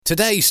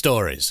Today's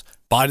stories.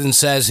 Biden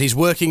says he's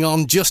working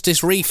on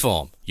justice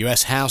reform.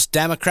 US House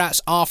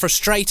Democrats are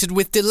frustrated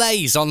with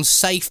delays on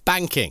safe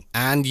banking.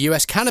 And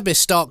US cannabis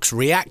stocks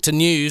react to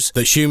news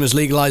that Schumer's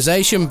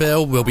legalization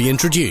bill will be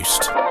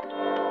introduced.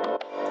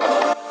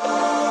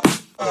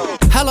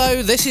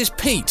 Hello, this is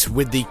Pete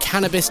with the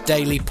Cannabis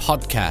Daily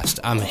podcast.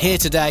 I'm here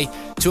today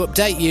to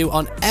update you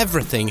on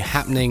everything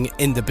happening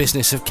in the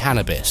business of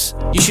cannabis.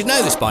 You should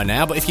know this by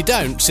now, but if you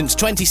don't, since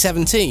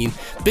 2017,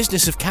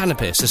 Business of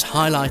Cannabis has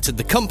highlighted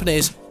the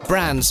companies,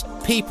 brands,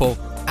 people,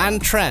 and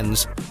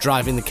trends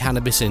driving the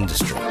cannabis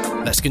industry.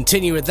 Let's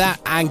continue with that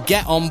and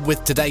get on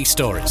with today's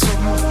stories.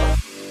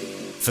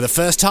 For the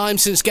first time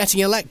since getting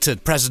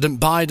elected,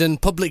 President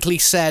Biden publicly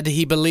said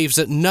he believes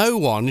that no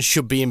one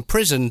should be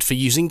imprisoned for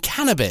using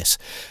cannabis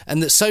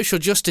and that social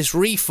justice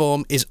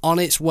reform is on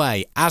its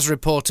way, as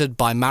reported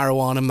by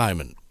Marijuana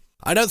Moment.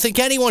 I don't think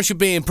anyone should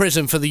be in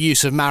prison for the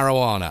use of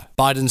marijuana,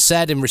 Biden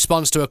said in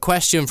response to a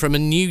question from a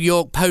New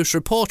York Post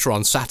reporter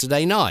on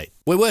Saturday night.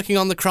 We're working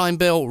on the crime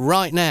bill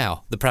right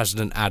now, the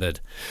president added.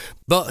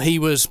 But he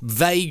was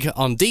vague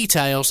on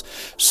details,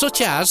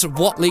 such as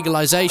what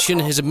legalization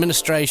his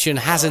administration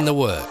has in the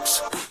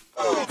works.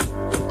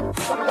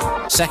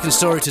 Second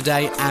story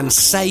today, and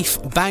safe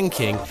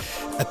banking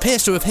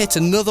appears to have hit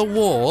another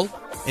wall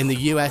in the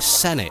US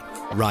Senate,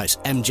 writes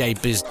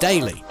MJ Biz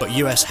Daily. But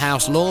US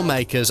House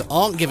lawmakers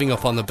aren't giving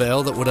up on the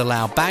bill that would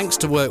allow banks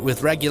to work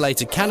with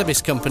regulated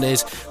cannabis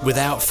companies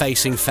without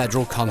facing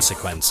federal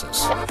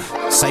consequences.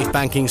 Safe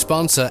banking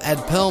sponsor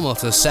Ed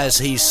Perlmutter says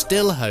he's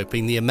still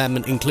hoping the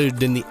amendment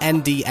included in the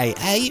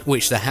NDAA,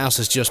 which the House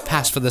has just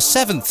passed for the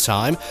 7th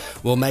time,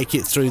 will make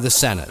it through the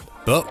Senate.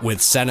 But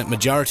with Senate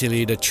Majority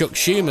Leader Chuck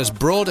Schumer's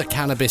broader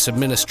Cannabis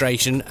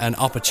Administration and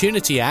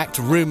Opportunity Act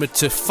rumoured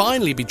to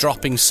finally be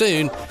dropping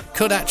soon,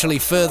 could actually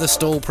further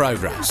stall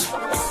progress.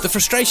 The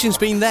frustration's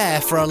been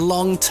there for a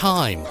long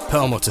time,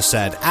 Perlmutter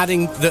said,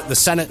 adding that the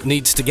Senate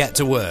needs to get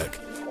to work.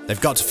 They've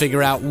got to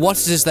figure out what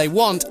it is they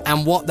want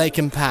and what they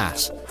can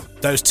pass.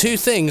 Those two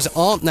things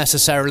aren't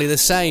necessarily the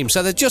same,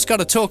 so they've just got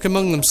to talk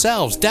among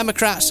themselves,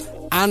 Democrats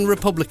and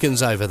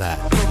Republicans over there.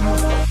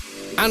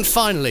 And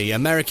finally,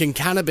 American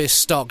cannabis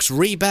stocks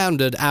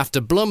rebounded after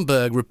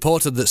Bloomberg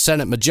reported that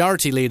Senate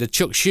Majority Leader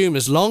Chuck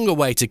Schumer's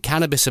long-awaited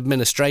Cannabis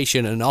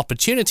Administration and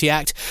Opportunity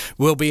Act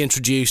will be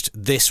introduced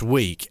this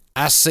week,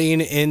 as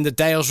seen in the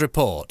Dales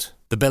report.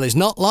 The bill is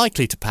not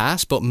likely to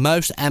pass, but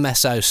most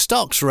MSO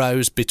stocks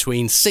rose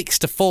between 6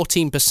 to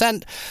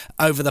 14%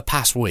 over the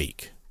past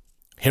week.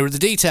 Here are the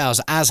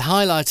details, as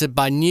highlighted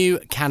by New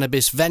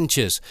Cannabis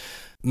Ventures.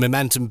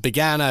 Momentum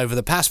began over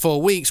the past 4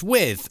 weeks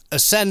with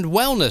Ascend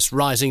Wellness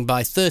rising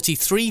by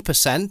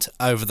 33%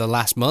 over the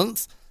last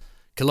month,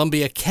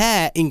 Columbia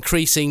Care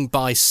increasing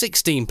by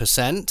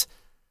 16%,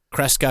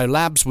 Cresco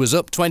Labs was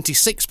up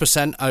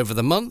 26% over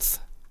the month,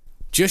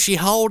 Jushi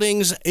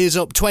Holdings is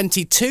up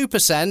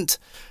 22%,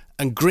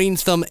 and Green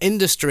Thumb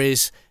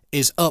Industries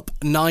is up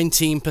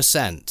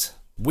 19%.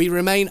 We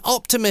remain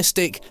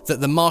optimistic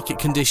that the market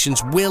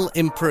conditions will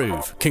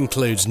improve,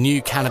 concludes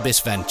New Cannabis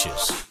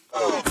Ventures.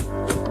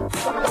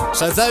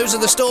 So those are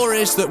the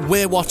stories that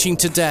we're watching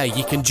today.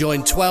 You can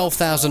join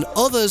 12,000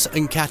 others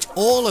and catch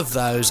all of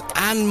those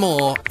and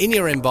more in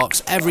your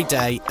inbox every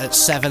day at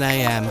 7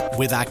 a.m.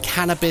 with our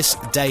Cannabis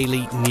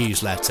Daily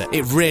newsletter.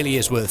 It really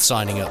is worth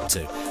signing up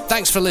to.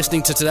 Thanks for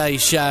listening to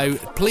today's show.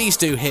 Please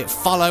do hit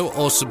follow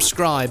or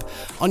subscribe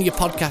on your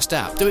podcast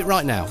app. Do it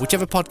right now.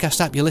 Whichever podcast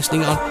app you're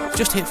listening on,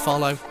 just hit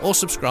follow or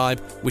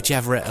subscribe,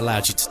 whichever it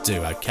allows you to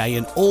do, okay?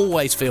 And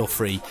always feel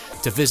free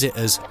to visit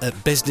us at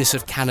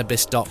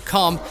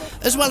businessofcannabis.com,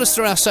 as well as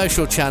through our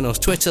social channels,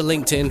 Twitter,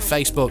 LinkedIn,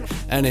 Facebook,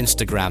 and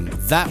Instagram.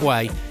 That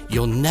way,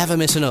 you'll never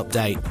miss an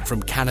update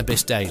from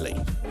Cannabis Daily.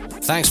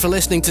 Thanks for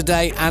listening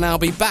today, and I'll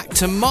be back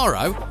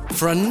tomorrow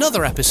for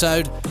another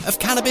episode of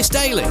Cannabis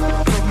Daily.